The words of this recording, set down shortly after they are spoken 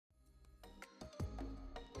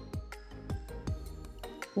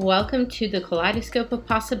Welcome to the Kaleidoscope of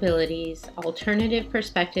Possibilities, Alternative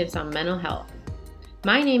Perspectives on Mental Health.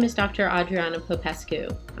 My name is Dr. Adriana Popescu.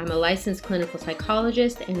 I'm a licensed clinical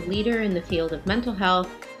psychologist and leader in the field of mental health,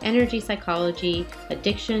 energy psychology,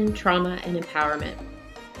 addiction, trauma, and empowerment.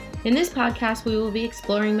 In this podcast, we will be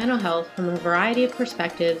exploring mental health from a variety of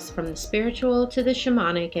perspectives, from the spiritual to the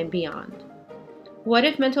shamanic and beyond. What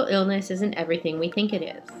if mental illness isn't everything we think it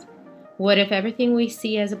is? What if everything we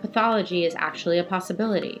see as a pathology is actually a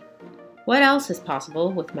possibility? What else is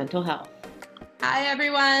possible with mental health? Hi,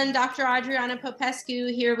 everyone. Dr. Adriana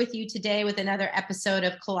Popescu here with you today with another episode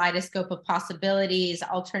of Kaleidoscope of Possibilities,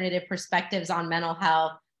 Alternative Perspectives on Mental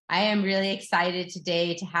Health. I am really excited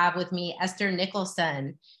today to have with me Esther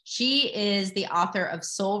Nicholson. She is the author of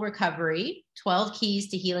Soul Recovery, 12 Keys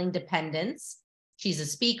to Healing Dependence. She's a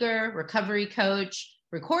speaker, recovery coach,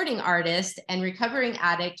 recording artist, and recovering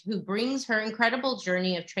addict who brings her incredible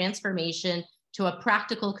journey of transformation to a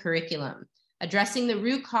practical curriculum, addressing the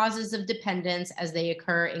root causes of dependence as they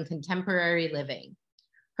occur in contemporary living.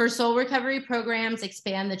 Her soul recovery programs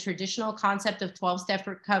expand the traditional concept of 12-step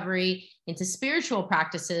recovery into spiritual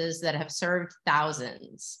practices that have served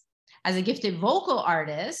thousands. As a gifted vocal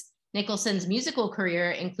artist, Nicholson's musical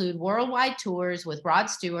career includes worldwide tours with Rod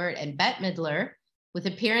Stewart and Bette Midler, with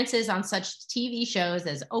appearances on such TV shows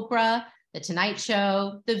as Oprah, The Tonight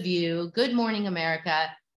Show, The View, Good Morning America,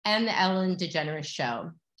 and The Ellen DeGeneres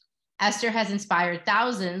Show. Esther has inspired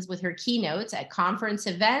thousands with her keynotes at conference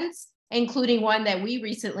events, including one that we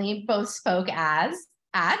recently both spoke at.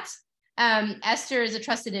 Esther is a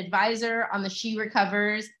trusted advisor on the She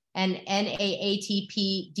Recovers and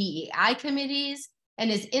NAATP DEI committees and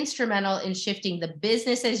is instrumental in shifting the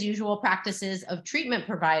business as usual practices of treatment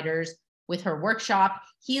providers with her workshop,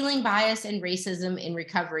 Healing Bias and Racism in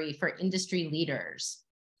Recovery for Industry Leaders.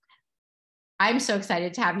 I'm so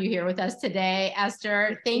excited to have you here with us today,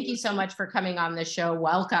 Esther. Thank you so much for coming on the show.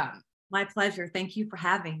 Welcome. My pleasure. Thank you for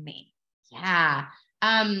having me. Yeah.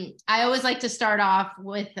 I always like to start off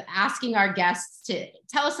with asking our guests to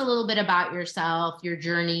tell us a little bit about yourself, your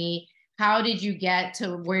journey. How did you get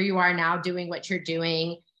to where you are now doing what you're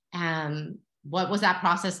doing? What was that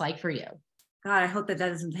process like for you? God, I hope that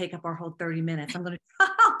doesn't take up our whole 30 minutes. I'll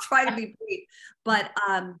try to be brief. But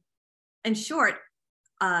in short,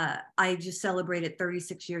 I just celebrated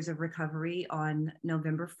 36 years of recovery on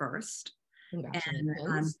November 1st. And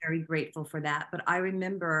I'm very grateful for that. But I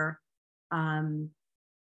remember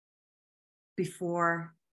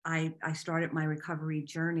before I started my recovery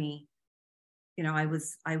journey, you know, I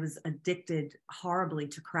was addicted horribly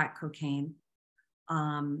to crack cocaine.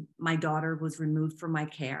 My daughter was removed from my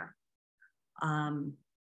care.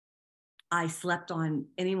 I slept on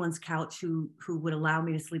anyone's couch who would allow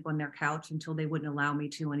me to sleep on their couch until they wouldn't allow me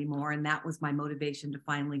to anymore. And that was my motivation to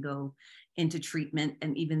finally go into treatment.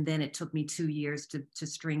 And even then it took me 2 years to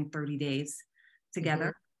string 30 days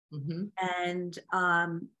together. Mm-hmm. And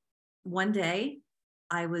one day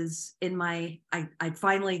I was in I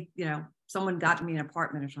finally, you know, someone got me an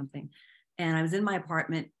apartment or something. And I was in my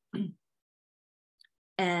apartment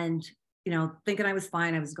and, you know, thinking I was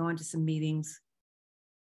fine. I was going to some meetings.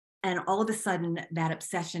 And all of a sudden that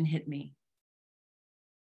obsession hit me,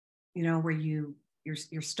 you know, where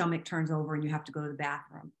your stomach turns over and you have to go to the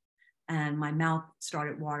bathroom. And my mouth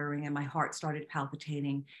started watering and my heart started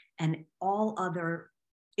palpitating, and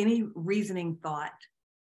any reasoning thought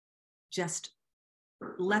just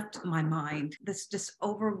left my mind. This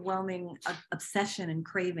overwhelming obsession and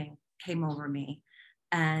craving came over me.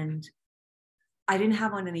 And I didn't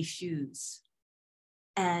have on any shoes.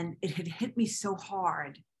 And it had hit me so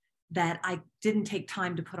hard that I didn't take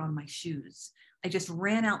time to put on my shoes. I just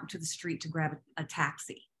ran out into the street to grab a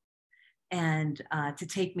taxi and to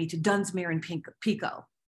take me to Dunsmuir and Pico,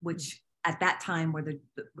 which at that time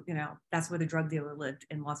that's where the drug dealer lived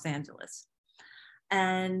in Los Angeles.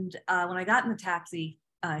 And when I got in the taxi,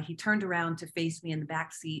 he turned around to face me in the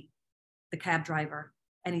back seat, the cab driver,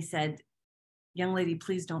 and he said, "Young lady,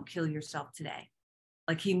 please don't kill yourself today."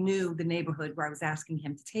 Like he knew the neighborhood where I was asking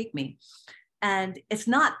him to take me. And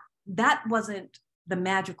that wasn't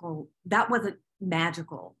magical,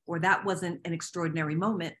 or that wasn't an extraordinary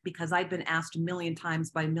moment, because I'd been asked 1 million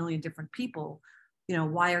times by 1 million different people, you know,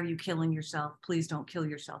 why are you killing yourself? Please don't kill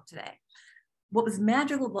yourself today. What was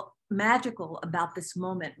magical about this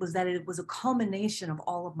moment was that it was a culmination of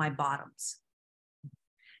all of my bottoms.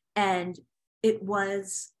 And it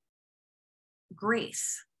was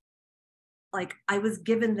grace. Like I was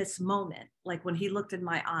given this moment, like when he looked in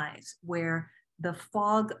my eyes, where the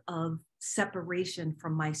fog of separation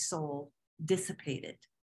from my soul dissipated.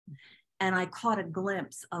 And I caught a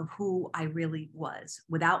glimpse of who I really was,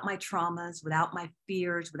 without my traumas, without my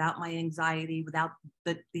fears, without my anxiety, without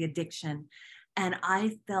the addiction. And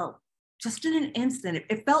I felt just in an instant,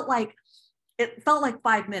 it felt like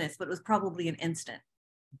 5 minutes, but it was probably an instant,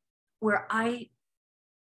 where I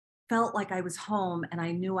felt like I was home and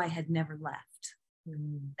I knew I had never left,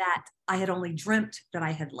 that I had only dreamt that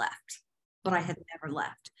I had left, but I had never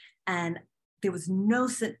left. And there was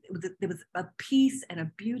there was a peace and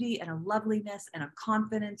a beauty and a loveliness and a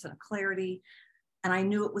confidence and a clarity. And I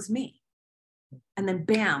knew it was me. And then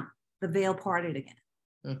bam, the veil parted again.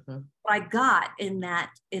 But I got in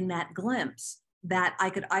that glimpse that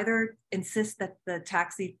I could either insist that the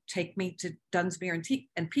taxi take me to Dunsmuir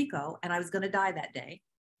and Pico, and I was going to die that day,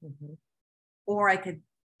 or I could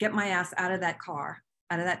get my ass out of that car,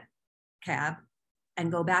 out of that cab,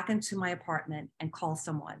 and go back into my apartment and call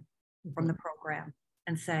someone from the program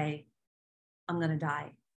and say, I'm going to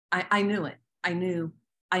die. I knew it. I knew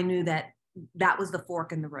that was the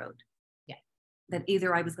fork in the road. Yeah. That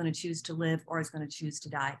either I was going to choose to live or I was going to choose to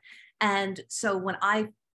die. And so when I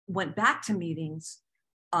went back to meetings,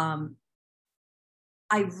 I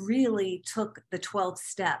really took the 12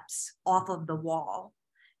 steps off of the wall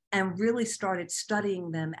and really started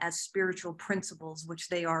studying them as spiritual principles, which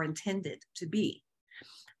they are intended to be.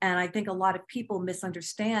 And I think a lot of people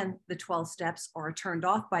misunderstand the 12 steps or are turned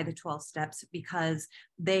off by the 12 steps because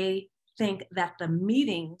they think that the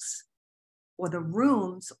meetings or the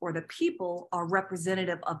rooms or the people are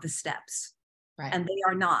representative of the steps. Right. And they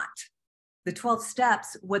are not. The 12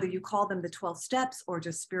 steps, whether you call them the 12 steps or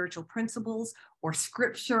just spiritual principles or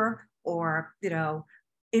scripture or,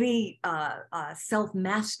 any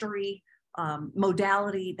self-mastery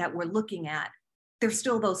modality that we're looking at, they're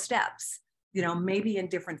still those steps. Maybe in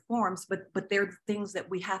different forms, but they're things that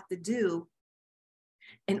we have to do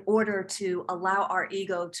in order to allow our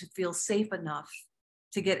ego to feel safe enough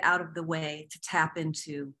to get out of the way, to tap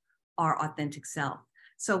into our authentic self.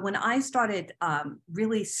 So when I started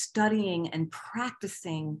really studying and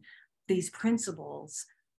practicing these principles,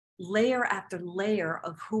 layer after layer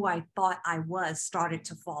of who I thought I was started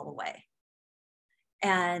to fall away.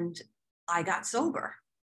 And I got sober.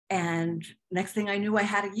 And next thing I knew, I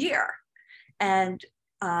had a year. And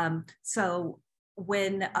so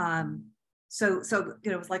when, so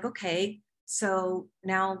it was like, okay, so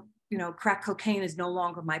now, crack cocaine is no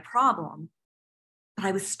longer my problem, but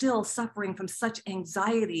I was still suffering from such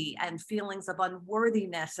anxiety and feelings of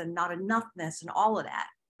unworthiness and not enoughness and all of that,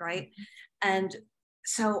 right? And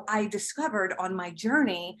so I discovered on my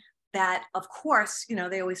journey that, of course,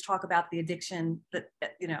 they always talk about the addiction that,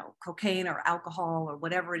 cocaine or alcohol or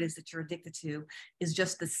whatever it is that you're addicted to is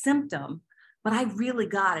just the symptom. But I really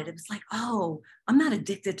got it. It was like, oh, I'm not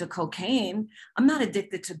addicted to cocaine. I'm not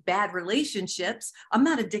addicted to bad relationships. I'm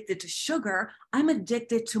not addicted to sugar. I'm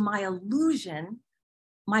addicted to my illusion,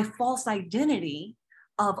 my false identity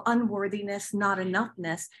of unworthiness, not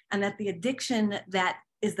enoughness, and that the addiction that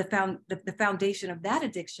is the foundation of that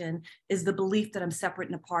addiction is the belief that I'm separate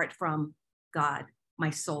and apart from God,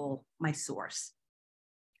 my soul, my source.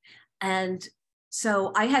 And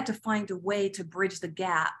so I had to find a way to bridge the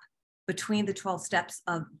gap between the 12 steps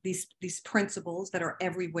of these principles that are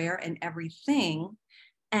everywhere and everything,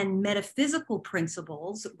 and metaphysical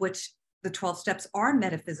principles, which the 12 steps are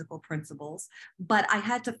metaphysical principles, but I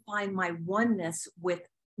had to find my oneness with,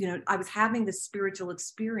 I was having this spiritual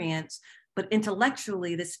experience, but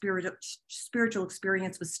intellectually the spiritual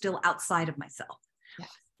experience was still outside of myself. Yeah.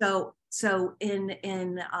 So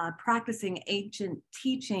in practicing ancient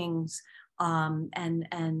teachings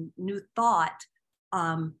and new thought,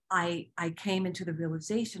 I came into the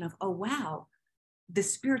realization of, oh, wow,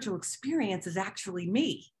 this spiritual experience is actually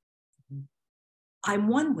me. Mm-hmm. I'm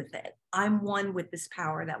one with it. I'm one with this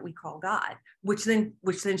power that we call God, which then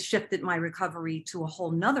shifted my recovery to a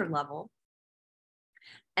whole nother level.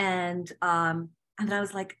 And then I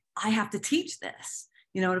was like, I have to teach this,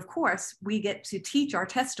 and of course we get to teach our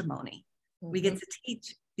testimony. Mm-hmm. We get to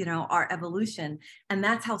teach, our evolution. And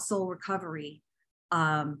that's how soul recovery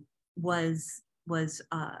was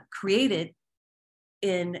created,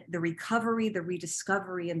 in the recovery, the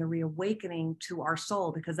rediscovery, and the reawakening to our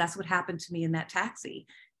soul, because that's what happened to me in that taxi.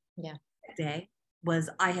 Yeah. That day was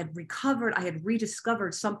I had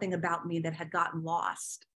rediscovered something about me that had gotten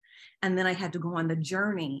lost. And then I had to go on the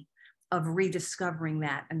journey of rediscovering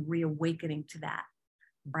that and reawakening to that,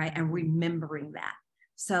 right? And remembering that.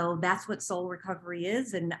 So that's what soul recovery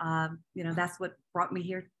is. And, that's what brought me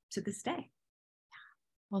here to this day.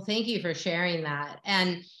 Well, thank you for sharing that.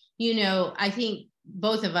 And, I think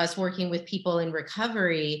both of us working with people in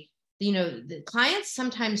recovery, the clients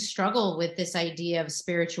sometimes struggle with this idea of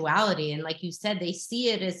spirituality. And like you said, they see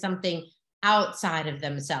it as something outside of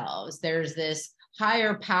themselves. There's this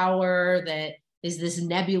higher power that is this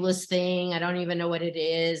nebulous thing. I don't even know what it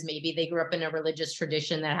is. Maybe they grew up in a religious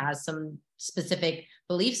tradition that has some specific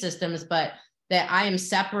belief systems, but that I am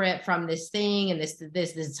separate from this thing, and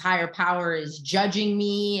this higher power is judging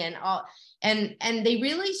me and all. And they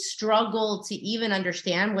really struggle to even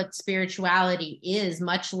understand what spirituality is,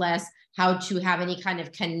 much less how to have any kind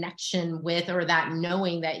of connection with, or that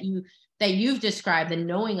knowing that you've described, the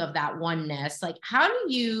knowing of that oneness. Like, how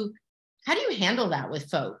do you handle that with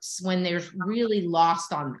folks when they're really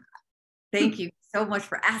lost on that? Thank you so much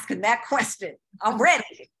for asking that question. I'm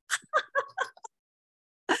ready.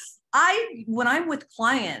 When I'm with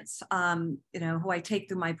clients, who I take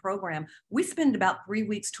through my program, we spend about 3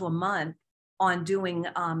 weeks to a month on doing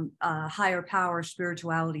higher power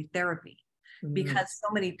spirituality therapy, because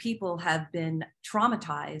so many people have been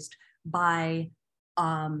traumatized by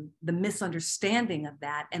the misunderstanding of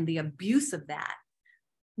that and the abuse of that,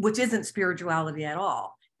 which isn't spirituality at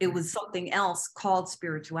all. It was something else called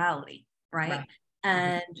spirituality, right?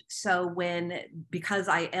 And so because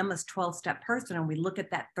I am a 12-step person, and we look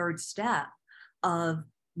at that third step of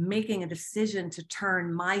making a decision to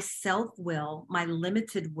turn my self-will, my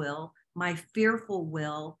limited will, my fearful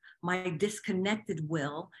will, my disconnected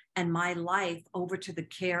will, and my life over to the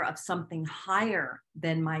care of something higher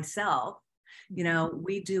than myself.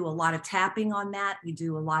 We do a lot of tapping on that. We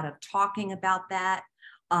do a lot of talking about that,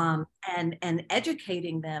 and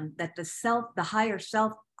educating them that the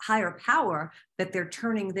higher power that they're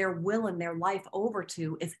turning their will and their life over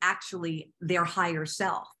to is actually their higher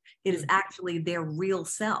self. It is actually their real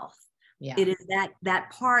self. Yeah. It is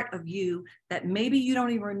that part of you that maybe you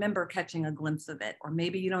don't even remember catching a glimpse of it, or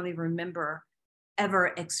maybe you don't even remember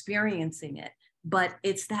ever experiencing it, but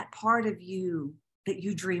it's that part of you that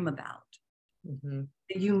you dream about.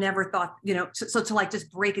 That you never thought, so to like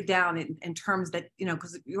just break it down in terms that,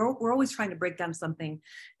 because we're always trying to break down something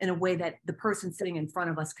in a way that the person sitting in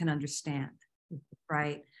front of us can understand,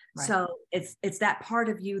 right? So it's that part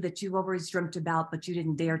of you that you've always dreamt about, but you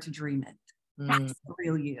didn't dare to dream it. That's the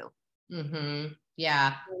real you.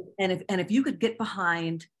 Yeah. And if you could get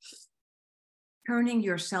behind turning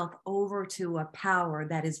yourself over to a power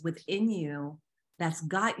that is within you, that's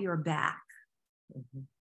got your back,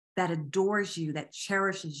 that adores you, that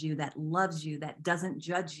cherishes you, that loves you, that doesn't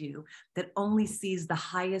judge you, that only sees the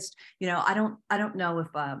highest. I don't know if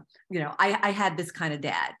I had this kind of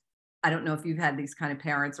dad. I don't know if you've had these kind of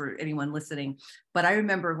parents or anyone listening, but I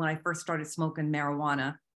remember when I first started smoking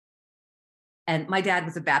marijuana, and my dad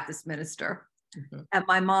was a Baptist minister, and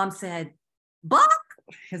my mom said, "Buck,"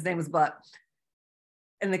 his name was Buck,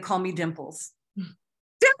 and they call me Dimples.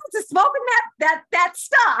 Dimples is smoking that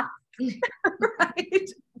stuff, right?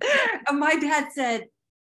 And my dad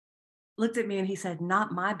looked at me and he said,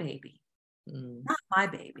 "Not my baby, not my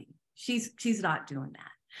baby. She's not doing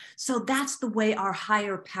that." So that's the way our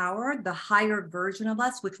higher power, the higher version of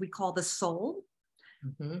us, which we call the soul,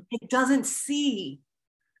 it doesn't see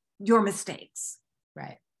your mistakes.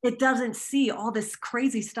 Right. It doesn't see all this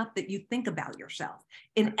crazy stuff that you think about yourself.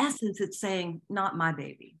 In essence, it's saying, "Not my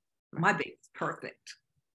baby. My baby's perfect.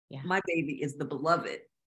 Yeah. My baby is the beloved.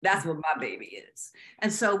 That's what my baby is."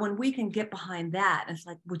 And so when we can get behind that, it's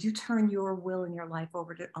like, would you turn your will and your life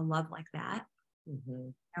over to a love like that?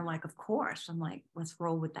 I'm like, of course. I'm like, let's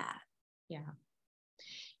roll with that. Yeah.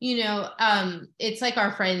 It's like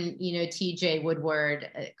our friend, TJ Woodward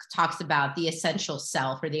talks about the essential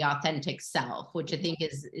self, or the authentic self, which I think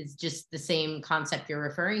is just the same concept you're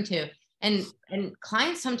referring to. And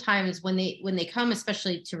clients sometimes when they come,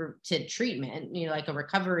 especially to treatment, like a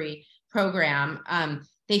recovery program,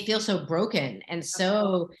 they feel so broken and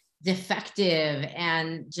so defective,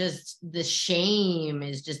 and just the shame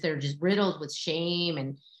is they're just riddled with shame,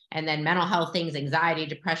 and then mental health things, anxiety,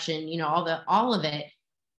 depression, all of it.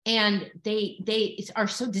 And they are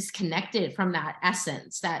so disconnected from that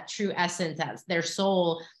essence, that true essence, that's their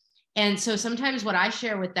soul. And so sometimes what I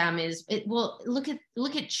share with them is, look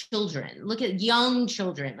at children, look at young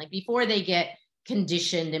children, like before they get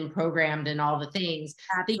conditioned and programmed and all the things.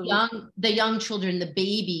 Absolutely. The young children, the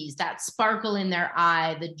babies, that sparkle in their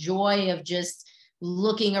eye, the joy of just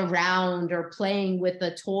looking around or playing with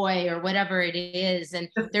a toy or whatever it is. And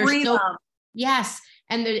they're so, yes.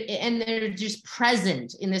 And they're just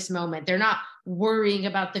present in this moment. They're not worrying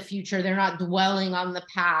about the future. They're not dwelling on the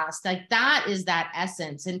past. Like, that is that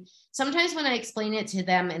essence. And sometimes when I explain it to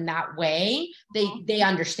them in that way, they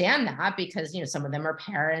understand that, because, some of them are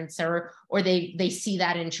parents or they see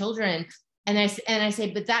that in children. And I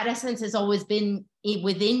say, but that essence has always been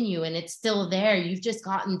within you, and it's still there. You've just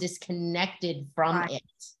gotten disconnected from it.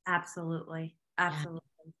 Absolutely. Absolutely.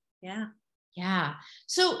 Yeah. Yeah.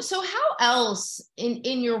 So how else in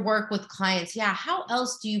your work with clients, how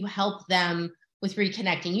else do you help them with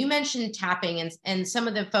reconnecting? You mentioned tapping, and some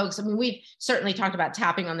of the folks, I mean, we've certainly talked about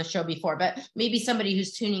tapping on the show before, but maybe somebody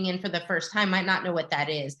who's tuning in for the first time might not know what that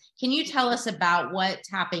is. Can you tell us about what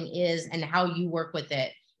tapping is and how you work with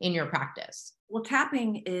it in your practice? Well,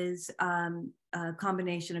 tapping is a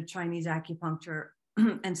combination of Chinese acupuncture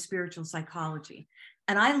and spiritual psychology.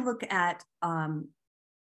 And I look at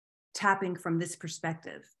tapping from this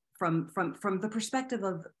perspective, from the perspective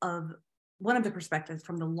of one of the perspectives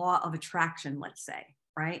from the law of attraction, let's say,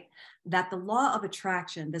 right? That the law of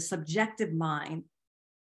attraction, the subjective mind,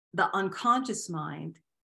 the unconscious mind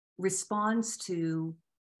responds to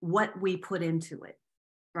what we put into it,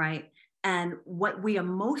 right? And what we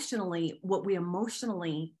emotionally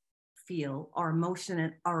feel, our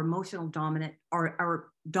emotional dominant, our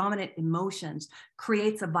dominant emotions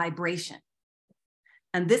creates a vibration.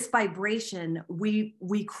 And this vibration, we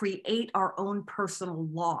create our own personal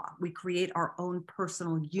law. We create our own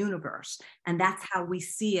personal universe. And that's how we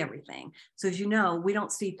see everything. So as you know, we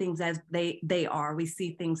don't see things as they are. We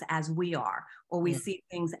see things as we are, or we see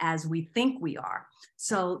things as we think we are.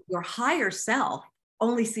 So your higher self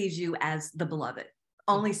only sees you as the beloved,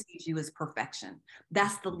 only sees you as perfection.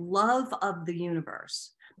 That's the love of the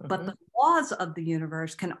universe. But the laws of the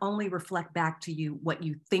universe can only reflect back to you what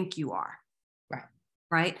you think you are.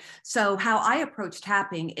 Right. So how I approach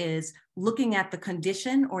tapping is looking at the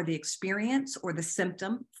condition or the experience or the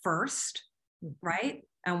symptom first. Right.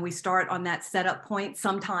 And we start on that setup point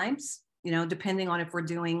sometimes, depending on if we're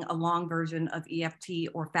doing a long version of EFT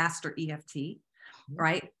or faster EFT.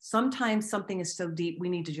 Right. Sometimes something is so deep,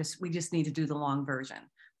 we just need to do the long version.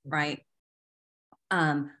 Right.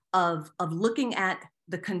 Of looking at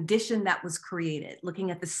the condition that was created,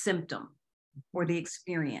 looking at the symptom or the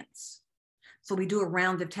experience. So we do a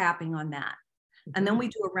round of tapping on that. And then we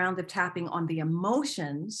do a round of tapping on the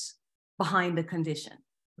emotions behind the condition,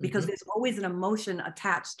 because there's always an emotion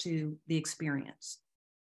attached to the experience,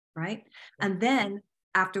 right? And then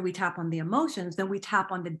after we tap on the emotions, then we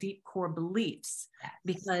tap on the deep core beliefs,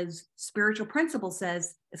 because spiritual principle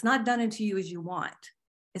says it's not done unto you as you want.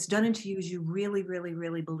 It's done unto you as you really, really,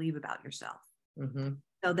 really believe about yourself.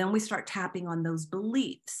 So then we start tapping on those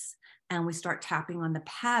beliefs. And we start tapping on the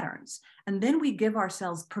patterns. And then we give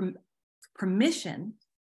ourselves permission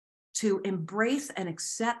to embrace and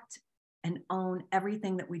accept and own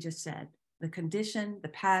everything that we just said: the condition, the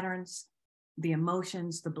patterns, the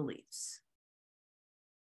emotions, the beliefs.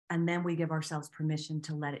 And then we give ourselves permission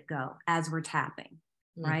to let it go as we're tapping,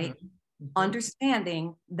 right?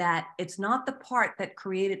 Understanding that it's not the part that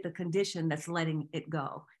created the condition that's letting it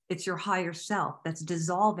go. It's your higher self that's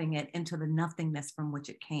dissolving it into the nothingness from which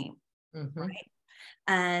it came. Right.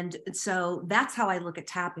 And so that's how I look at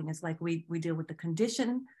tapping. It's like we deal with the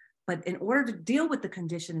condition, but in order to deal with the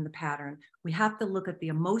condition and the pattern, we have to look at the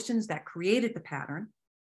emotions that created the pattern,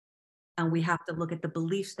 and we have to look at the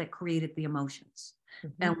beliefs that created the emotions.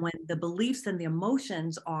 And when the beliefs and the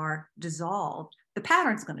emotions are dissolved, the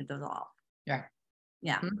pattern's going to dissolve. Yeah.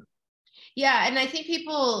 Yeah. And I think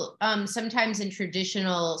people sometimes in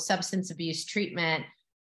traditional substance abuse treatment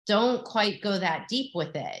don't quite go that deep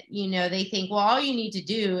with it. They think, well, all you need to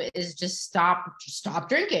do is just stop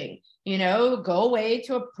drinking, go away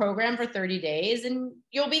to a program for 30 days and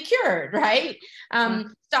you'll be cured, right?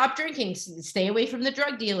 Stop drinking, stay away from the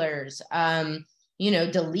drug dealers,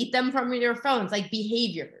 delete them from your phones, like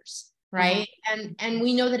behaviors, right? And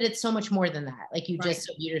we know that it's so much more than that. Like you just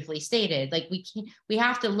so beautifully stated, like we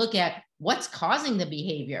have to look at what's causing the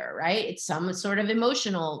behavior, right? It's some sort of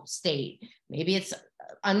emotional state. Maybe it's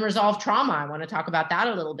unresolved trauma. I want to talk about that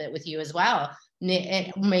a little bit with you as well.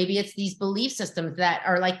 Maybe it's these belief systems that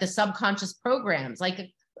are like the subconscious programs, like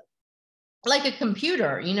a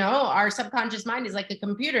computer. Our subconscious mind is like a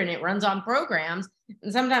computer, and it runs on programs,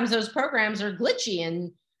 and sometimes those programs are glitchy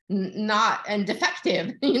and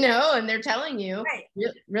defective, and they're telling you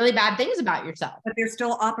really bad things about yourself, but they're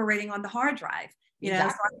still operating on the hard drive. So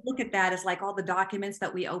I look at that as like all the documents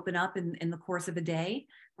that we open up in the course of a day,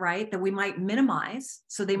 right? That we might minimize.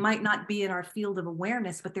 So they might not be in our field of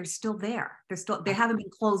awareness, but they're still there. They haven't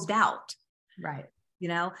been closed out. Right.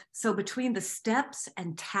 So between the steps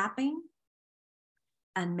and tapping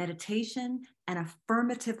and meditation and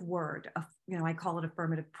affirmative word, I call it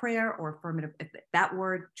affirmative prayer or affirmative, if that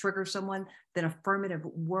word triggers someone, then affirmative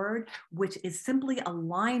word, which is simply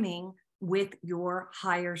aligning with your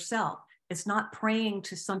higher self. It's not praying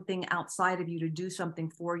to something outside of you to do something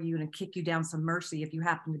for you and kick you down some mercy if you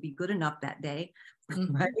happen to be good enough that day,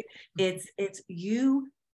 right? It's you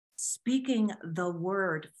speaking the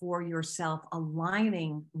word for yourself,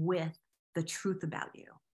 aligning with the truth about you.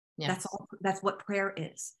 Yes. That's all. That's what prayer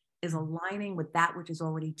is aligning with that which is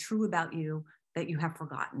already true about you that you have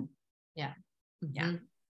forgotten. Yeah. Yeah.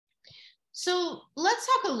 So let's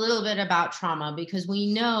talk a little bit about trauma, because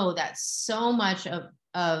we know that so much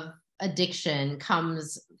of addiction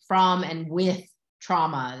comes from and with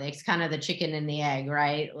trauma. It's kind of the chicken and the egg,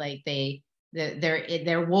 right? Like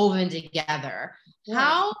they're woven together.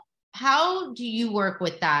 Yes. How do you work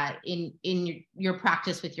with that in your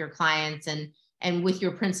practice with your clients and with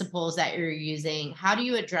your principles that you're using? How do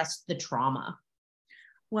you address the trauma?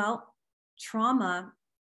 Well, trauma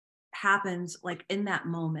happens like in that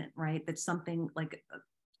moment, right? That something like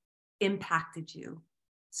impacted you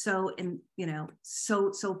so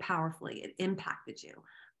powerfully. It impacted you.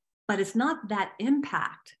 But it's not that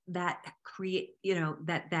impact that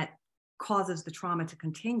that causes the trauma to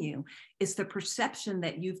continue. It's the perception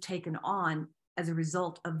that you've taken on as a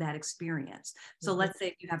result of that experience. So let's say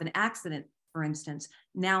if you have an accident, for instance,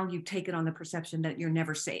 now you've taken on the perception that you're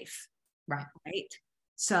never safe. Right.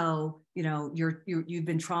 So, you've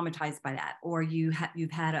been traumatized by that, or you've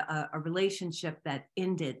had a relationship that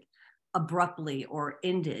ended abruptly or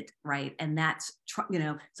ended, right? And that's,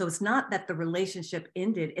 so it's not that the relationship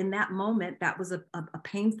ended in that moment. That was a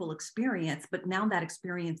painful experience, but now that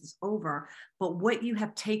experience is over. But what you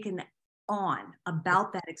have taken on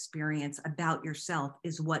about that experience, about yourself,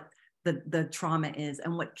 is what the trauma is,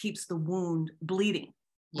 and what keeps the wound bleeding,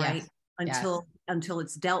 right? Until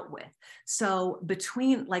it's dealt with. So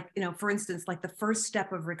between, for instance, like the first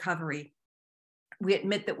step of recovery, we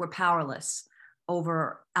admit that we're powerless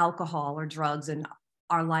over alcohol or drugs, and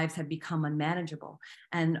our lives have become unmanageable.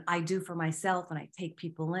 And I do for myself, and I take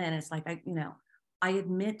people in, it's like, I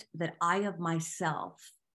admit that I of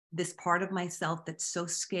myself, this part of myself that's so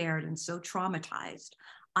scared and so traumatized,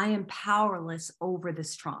 I am powerless over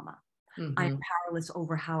this trauma. I'm powerless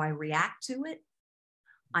over how I react to it.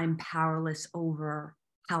 I'm powerless over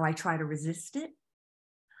how I try to resist it.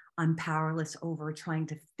 I'm powerless over trying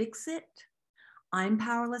to fix it. I'm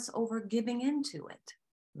powerless over giving into it.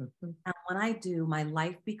 And when I do, my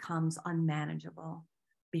life becomes unmanageable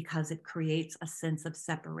because it creates a sense of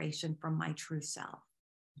separation from my true self,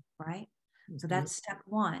 right? So that's step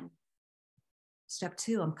one. Step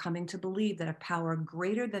two, I'm coming to believe that a power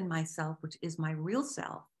greater than myself, which is my real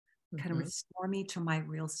self, can restore me to my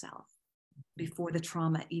real self before the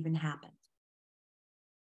trauma even happened,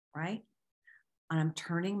 right? And I'm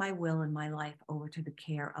turning my will and my life over to the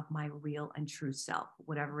care of my real and true self,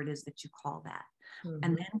 whatever it is that you call that.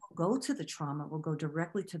 And then we'll go to the trauma. We'll go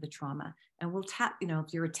directly to the trauma, and we'll tap,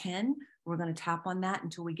 if you're a 10, we're going to tap on that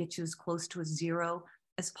until we get you as close to a 0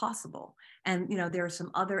 as possible. And, there are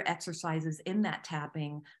some other exercises in that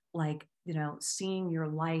tapping, like, seeing your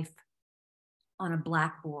life on a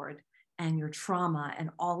blackboard, and your trauma and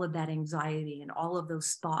all of that anxiety and all of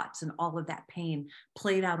those thoughts and all of that pain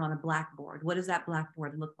played out on a blackboard. What does that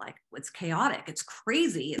blackboard look like? It's chaotic. It's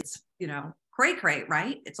crazy. It's, cray,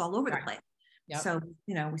 right? It's all over the place. Yep. So,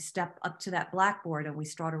 we step up to that blackboard and we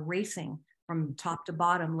start erasing from top to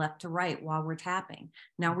bottom, left to right while we're tapping.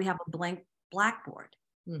 Now we have a blank blackboard,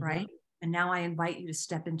 right? And now I invite you to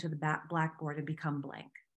step into the blackboard and become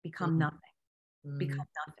blank, become nothing, become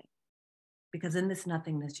nothing. Because in this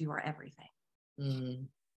nothingness, you are everything.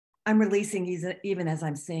 I'm releasing even as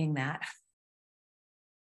I'm saying that.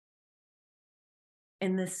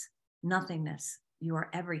 In this nothingness, you are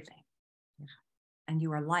everything. And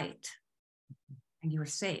you are light. And you are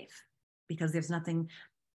safe. Because there's nothing,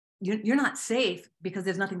 you're not safe because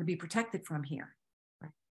there's nothing to be protected from here.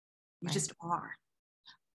 Right? You just are.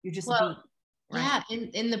 You just be. Right? Yeah,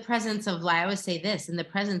 in the presence of light, I always say this, in the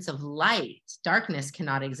presence of light, darkness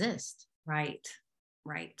cannot exist. Right.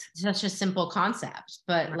 Such a simple concept,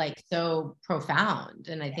 but like so profound.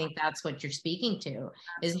 And I think that's what you're speaking to.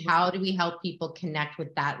 Absolutely. Is how do we help people connect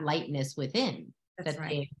with that lightness within that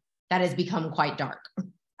has become quite dark.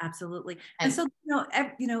 Absolutely. And so,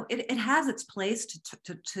 it has its place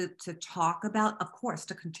to talk about, of course,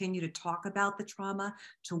 to continue to talk about the trauma,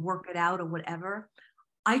 to work it out or whatever.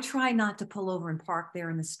 I try not to pull over and park there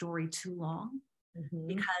in the story too long.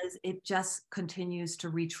 Because it just continues to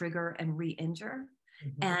re-trigger and re-injure.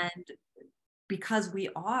 And because we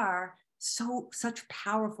are such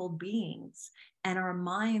powerful beings, and our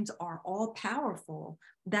minds are all powerful,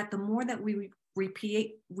 that the more that we we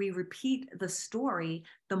repeat the story,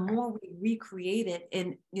 the more we recreate it.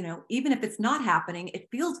 And, you know, even if it's not happening, it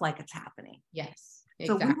feels like it's happening. Yes,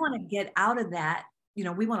 So exactly. we want to get out of that. You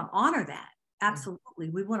know, we want to honor that. Absolutely.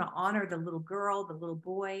 We want to honor the little girl, the little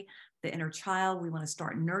boy, the inner child. We want to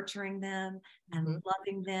start nurturing them and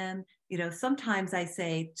loving them. You know, sometimes I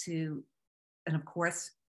say to, and of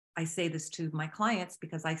course, I say this to my clients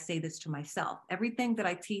because I say this to myself. Everything that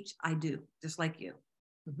I teach, I do, just like you.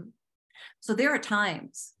 So there are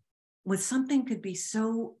times when something could be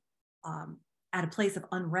so at a place of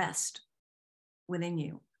unrest within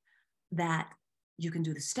you that you can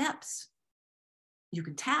do the steps, you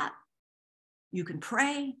can tap, you can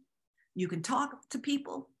pray, you can talk to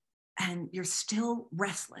people, and you're still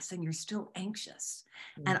restless and you're still anxious.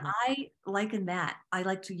 And I liken that, I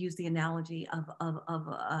like to use the analogy of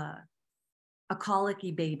a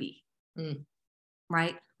colicky baby,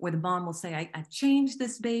 right? Where the mom will say, I've changed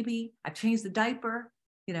this baby, I've changed the diaper,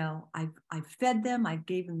 you know, I've fed them, I've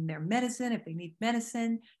gave them their medicine if they need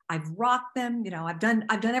medicine, I've rocked them, you know, I've done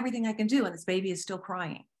everything I can do, and this baby is still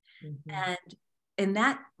crying. And in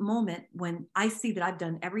that moment, when I see that I've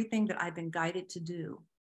done everything that I've been guided to do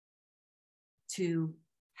to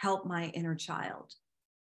help my inner child,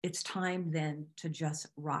 it's time then to just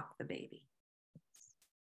rock the baby.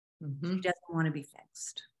 She doesn't want to be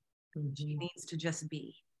fixed. She needs to just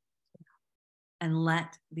be and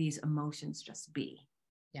let these emotions just be.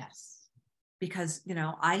 Yes. Because, you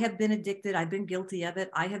know, I have been addicted. I've been guilty of it.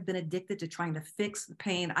 I have been addicted to trying to fix the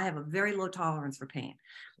pain. I have a very low tolerance for pain,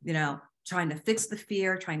 you know, trying to fix the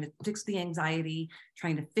fear, trying to fix the anxiety,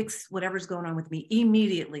 trying to fix whatever's going on with me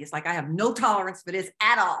immediately. It's like, I have no tolerance for this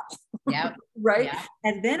at all. Yeah. Right. Yep.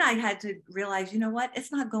 And then I had to realize, you know what,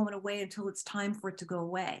 it's not going away until it's time for it to go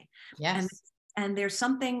away. Yes. And there's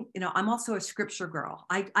something, you know, I'm also a scripture girl.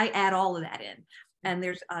 I add all of that in. And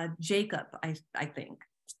there's Jacob, I think.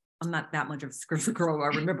 I'm not that much of a scripture girl.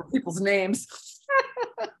 I remember people's names.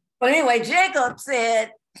 But anyway, Jacob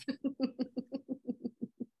said.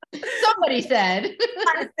 Somebody said.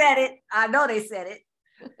 I said it. I know they said it.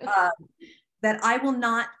 That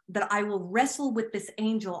I will wrestle with this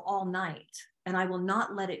angel all night, and I will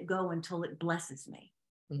not let it go until it blesses me.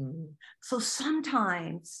 So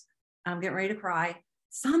sometimes, I'm getting ready to cry.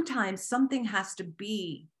 Sometimes something has to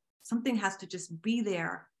just be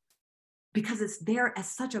there, because it's there as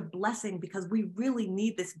such a blessing, because we really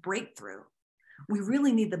need this breakthrough. We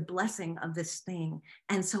really need the blessing of this thing.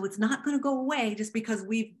 And so it's not going to go away just because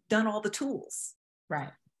we've done all the tools. Right.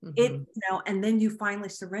 It, you know, and then you finally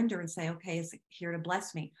surrender and say, okay, it's here to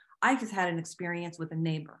bless me. I just had an experience with a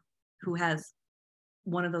neighbor who has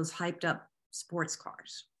one of those hyped up sports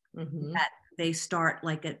cars that they start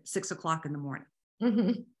like at 6 o'clock in the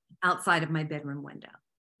morning outside of my bedroom window.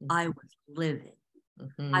 I was livid.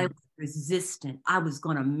 I was resistant. I was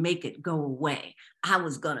going to make it go away. I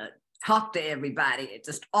was going to talk to everybody. It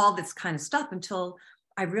just all this kind of stuff, until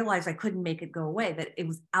I realized I couldn't make it go away, that it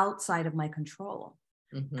was outside of my control.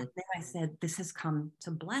 And then I said, this has come to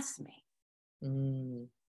bless me.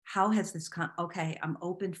 How has this come? Okay, I'm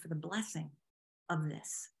open for the blessing of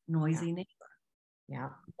this noisy neighbor. Yeah.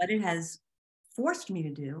 What it has forced me to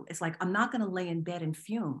do is, like, I'm not going to lay in bed and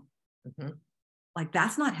fume. Like,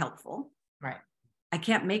 that's not helpful. Right. I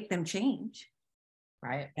can't make them change.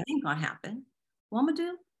 Right. That ain't gonna happen. What I'm gonna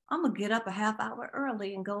do? I'm gonna get up a half hour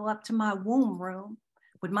early and go up to my womb room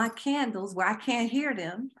with my candles where I can't hear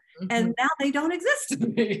them. And now they don't exist to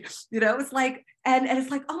me. You know, it's like, and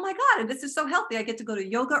it's like, oh my God, and this is so healthy. I get to go to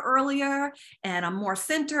yoga earlier, and I'm more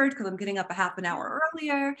centered because I'm getting up a half an hour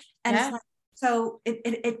earlier. And it's like, so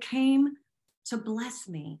it came to bless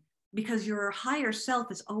me, because your higher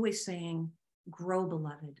self is always saying, grow,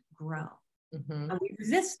 beloved, grow. And we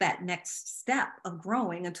resist that next step of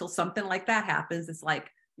growing until something like that happens. It's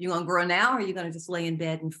like, you gonna grow now, or are you gonna just lay in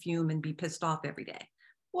bed and fume and be pissed off every day?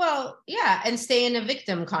 Well, yeah, and stay in a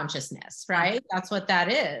victim consciousness, right? That's what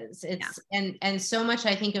that is. It's and so much,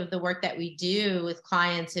 I think, of the work that we do with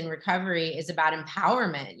clients in recovery is about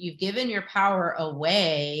empowerment. You've given your power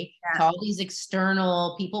away to all these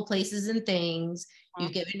external people, places, and things.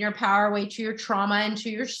 You've given your power away to your trauma and to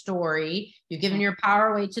your story. You've given your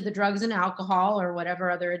power away to the drugs and alcohol or whatever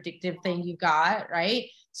other addictive thing you got, right?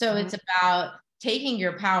 So it's about taking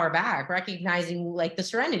your power back, recognizing, like the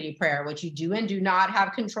serenity prayer, which you do and do not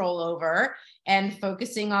have control over, and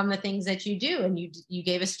focusing on the things that you do. And you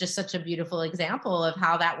gave us just such a beautiful example of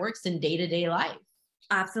how that works in day-to-day life.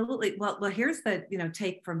 Absolutely. Well, here's the,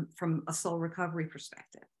 take from a soul recovery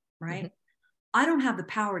perspective, right? I don't have the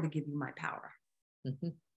power to give you my power.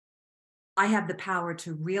 I have the power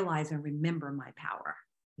to realize and remember my power.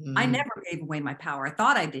 I never gave away my power. I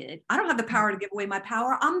thought I did. I don't have the power to give away my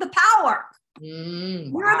power. I'm the power. Wow.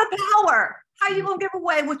 You're the power. How are you going to give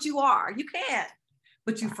away what you are? You can't,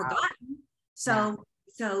 but you've forgotten. So,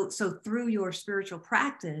 so through your spiritual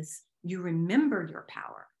practice, you remembered your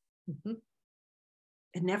power.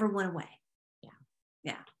 It never went away.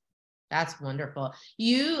 Yeah. That's wonderful.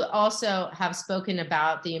 You also have spoken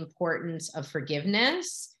about the importance of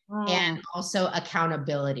forgiveness and also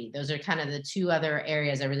accountability. Those are kind of the two other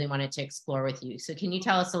areas I really wanted to explore with you. So can you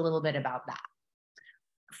tell us a little bit about that?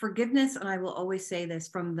 Forgiveness, and I will always say this,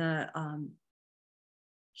 from the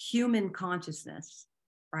human consciousness,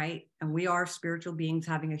 right? And we are spiritual beings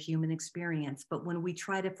having a human experience. But when we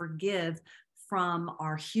try to forgive from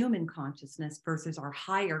our human consciousness versus our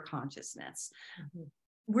higher consciousness,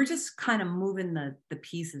 we're just kind of moving the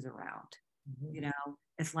pieces around. You know,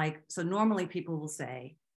 it's like, so normally people will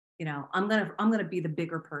say, you know, I'm gonna be the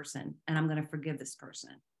bigger person and I'm gonna forgive this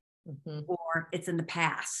person. Or it's in the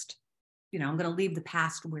past. You know, I'm gonna leave the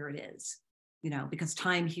past where it is, you know, because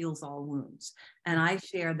time heals all wounds. And I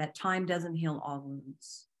share that time doesn't heal all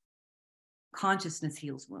wounds. Consciousness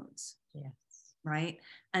heals wounds. Yes. Right.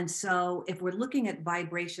 And so if we're looking at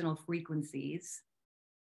vibrational frequencies,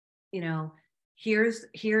 you know, here's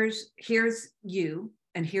you,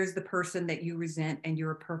 and here's the person that you resent, and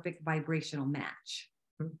you're a perfect vibrational match.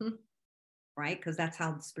 Right? Because that's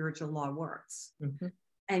how the spiritual law works.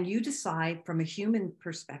 And you decide from a human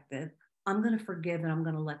perspective, I'm going to forgive and I'm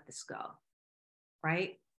going to let this go.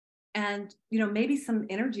 Right? And, you know, maybe some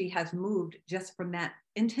energy has moved just from that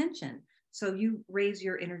intention. So you raise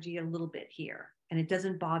your energy a little bit here and it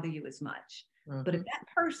doesn't bother you as much. But if that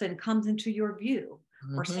person comes into your view,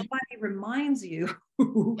 or somebody reminds you,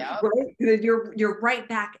 right, you're right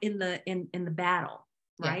back in the battle,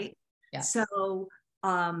 right? So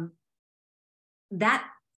that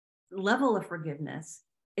level of forgiveness,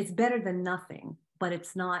 it's better than nothing, but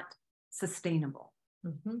it's not sustainable.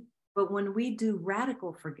 But when we do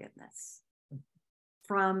radical forgiveness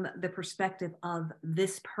from the perspective of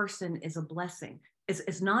this person is a blessing,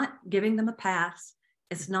 it's not giving them a pass,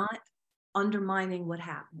 it's not undermining what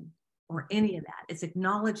happened or any of that, it's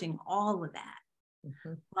acknowledging all of that.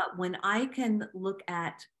 But when I can look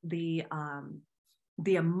at the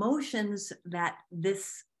emotions that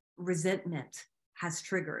this resentment has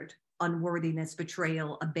triggered, unworthiness,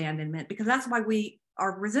 betrayal, abandonment, because that's why we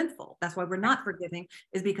are resentful. That's why we're not forgiving,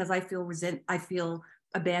 is because I feel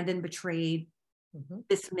abandoned, betrayed,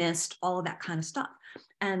 dismissed, all of that kind of stuff.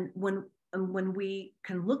 And when we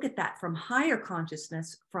can look at that from higher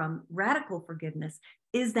consciousness, from radical forgiveness,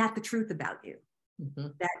 is that the truth about you?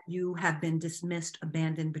 That you have been dismissed,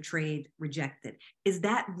 abandoned, betrayed, rejected? Is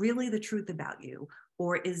that really the truth about you?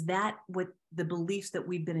 Or is that what the beliefs that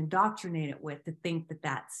we've been indoctrinated with to think that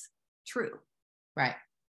that's true?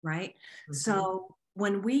 Right. So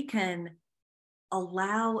when we can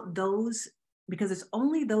allow those, because it's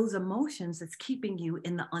only those emotions that's keeping you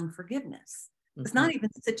in the unforgiveness. It's not even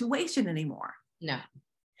the situation anymore. No.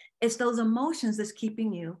 It's those emotions that's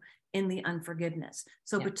keeping you in the unforgiveness.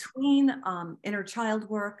 So between inner child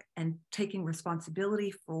work and taking responsibility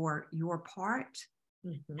for your part,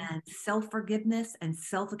 and self-forgiveness and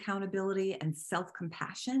self-accountability and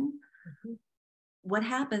self-compassion, what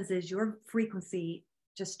happens is your frequency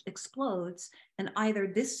just explodes, and either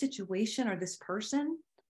this situation or this person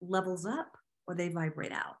levels up or they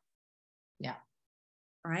vibrate out.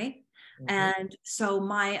 Right? And so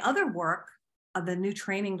my other work, the new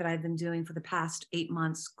training that I've been doing for the past 8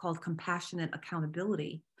 months, called Compassionate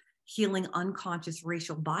Accountability, Healing Unconscious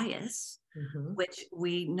Racial Bias, which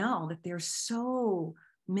we know that there's so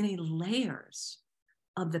many layers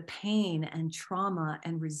of the pain and trauma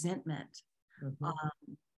and resentment,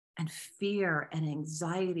 and fear and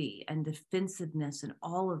anxiety and defensiveness and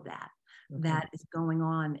all of that that is going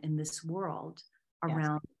on in this world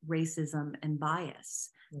around racism and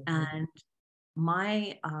bias. And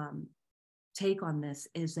my take on this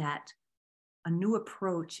is that a new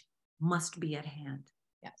approach must be at hand.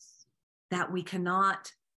 That we cannot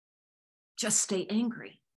just stay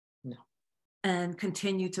angry and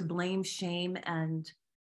continue to blame, shame, and,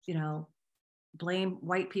 you know, blame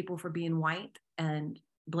white people for being white and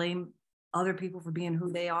blame other people for being who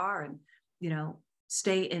they are, and, you know,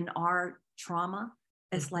 stay in our trauma.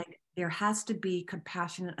 It's like there has to be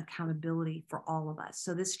compassionate accountability for all of us.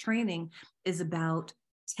 So this training is about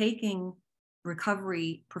taking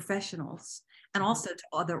recovery professionals and also to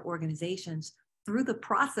other organizations through the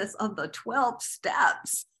process of the 12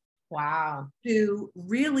 steps Wow. To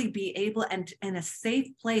really be able, and in a safe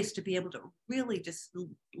place to be able to really just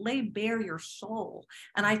lay bare your soul.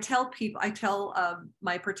 And I tell people, I tell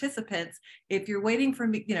my participants, if you're waiting for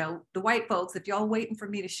me, the white folks, if y'all waiting for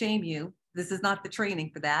me to shame you, this is not the training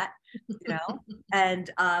for that, and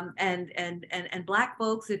Black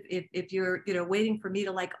folks, if you're, waiting for me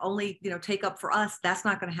to like only, take up for us, that's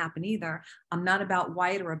not going to happen either. I'm not about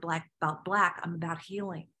white or about black. I'm about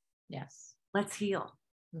healing. Yes. Let's heal.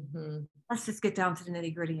 Mm-hmm. Let's just get down to the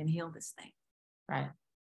nitty gritty and heal this thing. Right.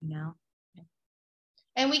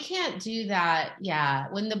 And we can't do that. Yeah.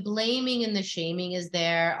 When the blaming and the shaming is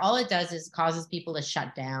there, all it does is causes people to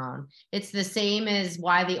shut down. It's the same as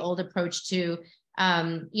why the old approach to,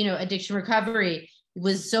 addiction recovery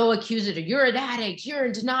was so accusative. You're an addict. You're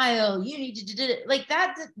in denial. You need to do it. Like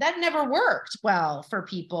that never worked well for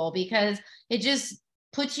people, because it just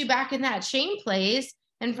puts you back in that shame place.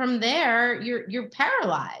 And from there, you're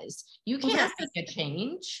paralyzed. You can't make a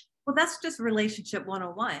change. Well, that's just relationship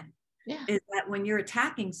 101. Yeah. Is that when you're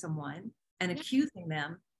attacking someone and accusing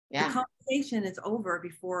them, the conversation is over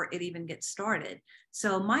before it even gets started.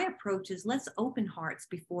 So my approach is, let's open hearts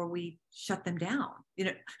before we shut them down.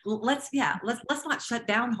 Let's not shut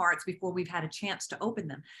down hearts before we've had a chance to open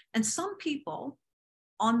them. And some people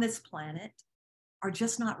on this planet are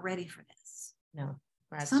just not ready for this. No,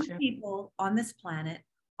 that's some true. people on this planet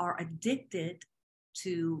are addicted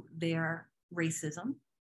to their racism.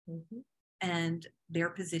 Mm-hmm. And their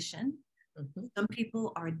position. Mm-hmm. Some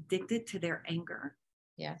people are addicted to their anger.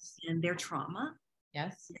 Yes. And their trauma.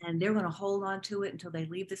 Yes. And they're going to hold on to it until they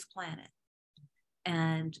leave this planet.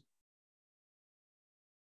 And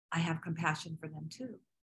I have compassion for them too.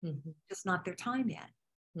 Mm-hmm. Just not their time yet.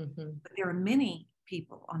 Mm-hmm. But there are many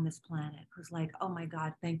people on this planet who's like, oh my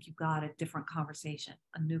God, thank you, God, a different conversation,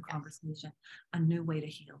 a new conversation, a new way to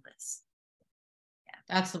heal this.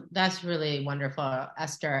 That's really wonderful,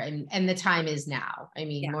 Esther. And the time is now. I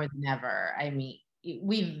mean, more than ever. I mean,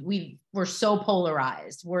 we're so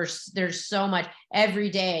polarized. There's so much. Every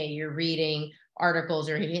day you're reading articles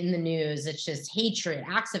or in the news. It's just hatred,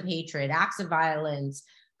 acts of violence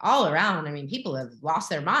all around. I mean, people have lost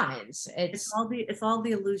their minds. It's all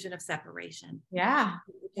the illusion of separation. Yeah.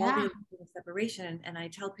 It's all the illusion of separation. And I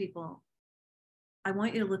tell people, I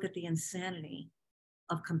want you to look at the insanity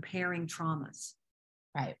of comparing traumas.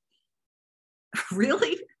 Right.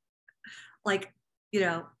 Really? Like,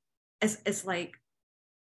 it's like,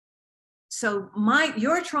 so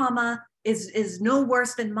your trauma is no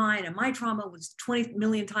worse than mine, and my trauma was 20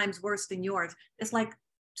 million times worse than yours. It's like,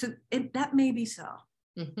 that may be so,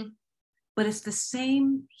 mm-hmm. But it's the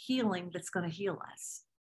same healing that's going to heal us.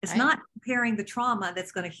 It's not comparing the trauma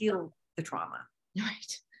that's going to heal the trauma.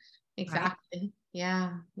 Right. Exactly. Right?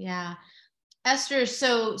 Yeah. Yeah. Esther,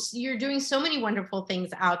 so you're doing so many wonderful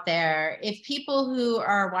things out there. If people who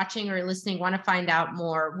are watching or listening want to find out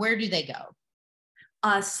more, where do they go?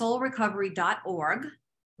 Soulrecovery.org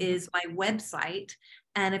is my website.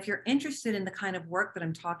 And if you're interested in the kind of work that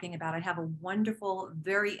I'm talking about, I have a wonderful,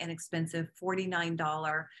 very inexpensive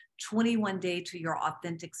 $49, 21-day to your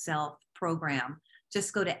authentic self program.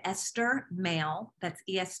 Just go to Esther Mail, that's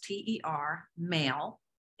ESTER, Mail,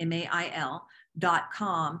 MAIL.com.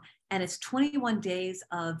 And it's 21 days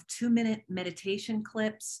of 2-minute meditation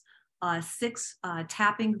clips, 6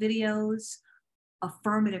 tapping videos,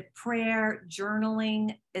 affirmative prayer,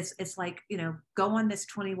 journaling. It's like, go on this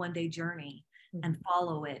 21-day journey and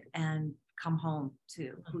follow it and come home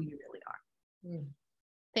to who you really are.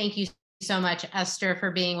 Thank you so much, Esther,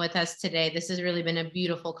 for being with us today. This has really been a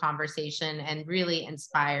beautiful conversation and really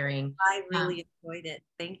inspiring. I really enjoyed it.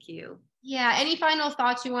 Thank you. Yeah. Any final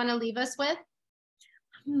thoughts you want to leave us with?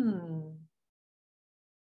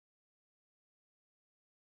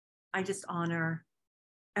 I just honor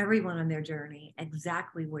everyone on their journey.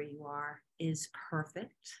 Exactly where you are is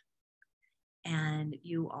perfect. And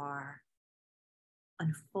you are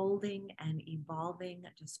unfolding and evolving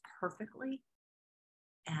just perfectly.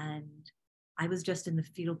 And I was just in the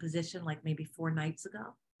fetal position like maybe 4 nights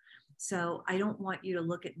ago. So I don't want you to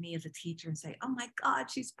look at me as a teacher and say, oh my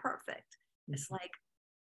God, she's perfect. It's like,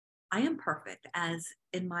 I am perfect as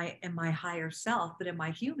in my higher self, but in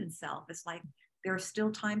my human self, it's like, there are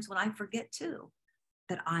still times when I forget too,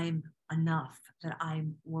 that I'm enough, that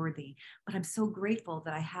I'm worthy. But I'm so grateful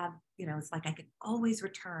that I have, it's like I can always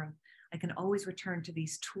return to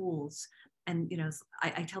these tools. And,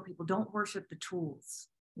 I tell people, don't worship the tools.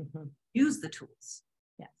 Mm-hmm. Use the tools.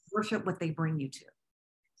 Yes. Worship what they bring you to,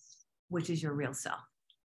 which is your real self.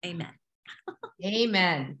 Amen.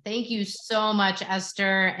 Amen. Thank you so much,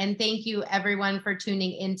 Esther. And thank you everyone for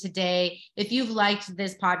tuning in today. If you've liked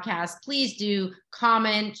this podcast, please do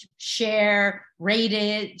comment, share, rate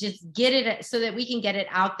it, just get it so that we can get it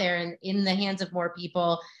out there and in the hands of more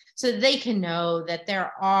people so that they can know that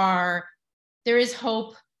there is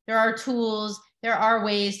hope, there are tools, there are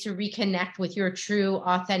ways to reconnect with your true,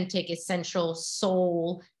 authentic, essential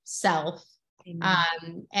soul self.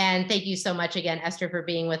 And thank you so much again, Esther, for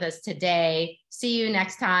being with us today. See you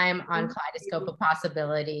next time on Kaleidoscope of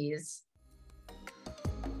Possibilities.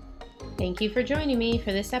 Thank you for joining me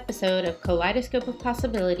for this episode of Kaleidoscope of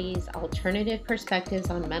Possibilities, Alternative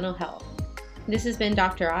Perspectives on Mental Health. This has been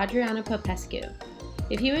Dr. Adriana Popescu.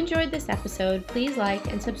 If you enjoyed this episode, please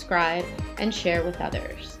like and subscribe and share with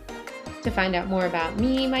others. To find out more about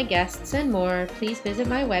me, my guests, and more, please visit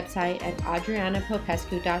my website at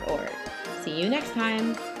adrianapopescu.org. See you next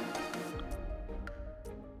time.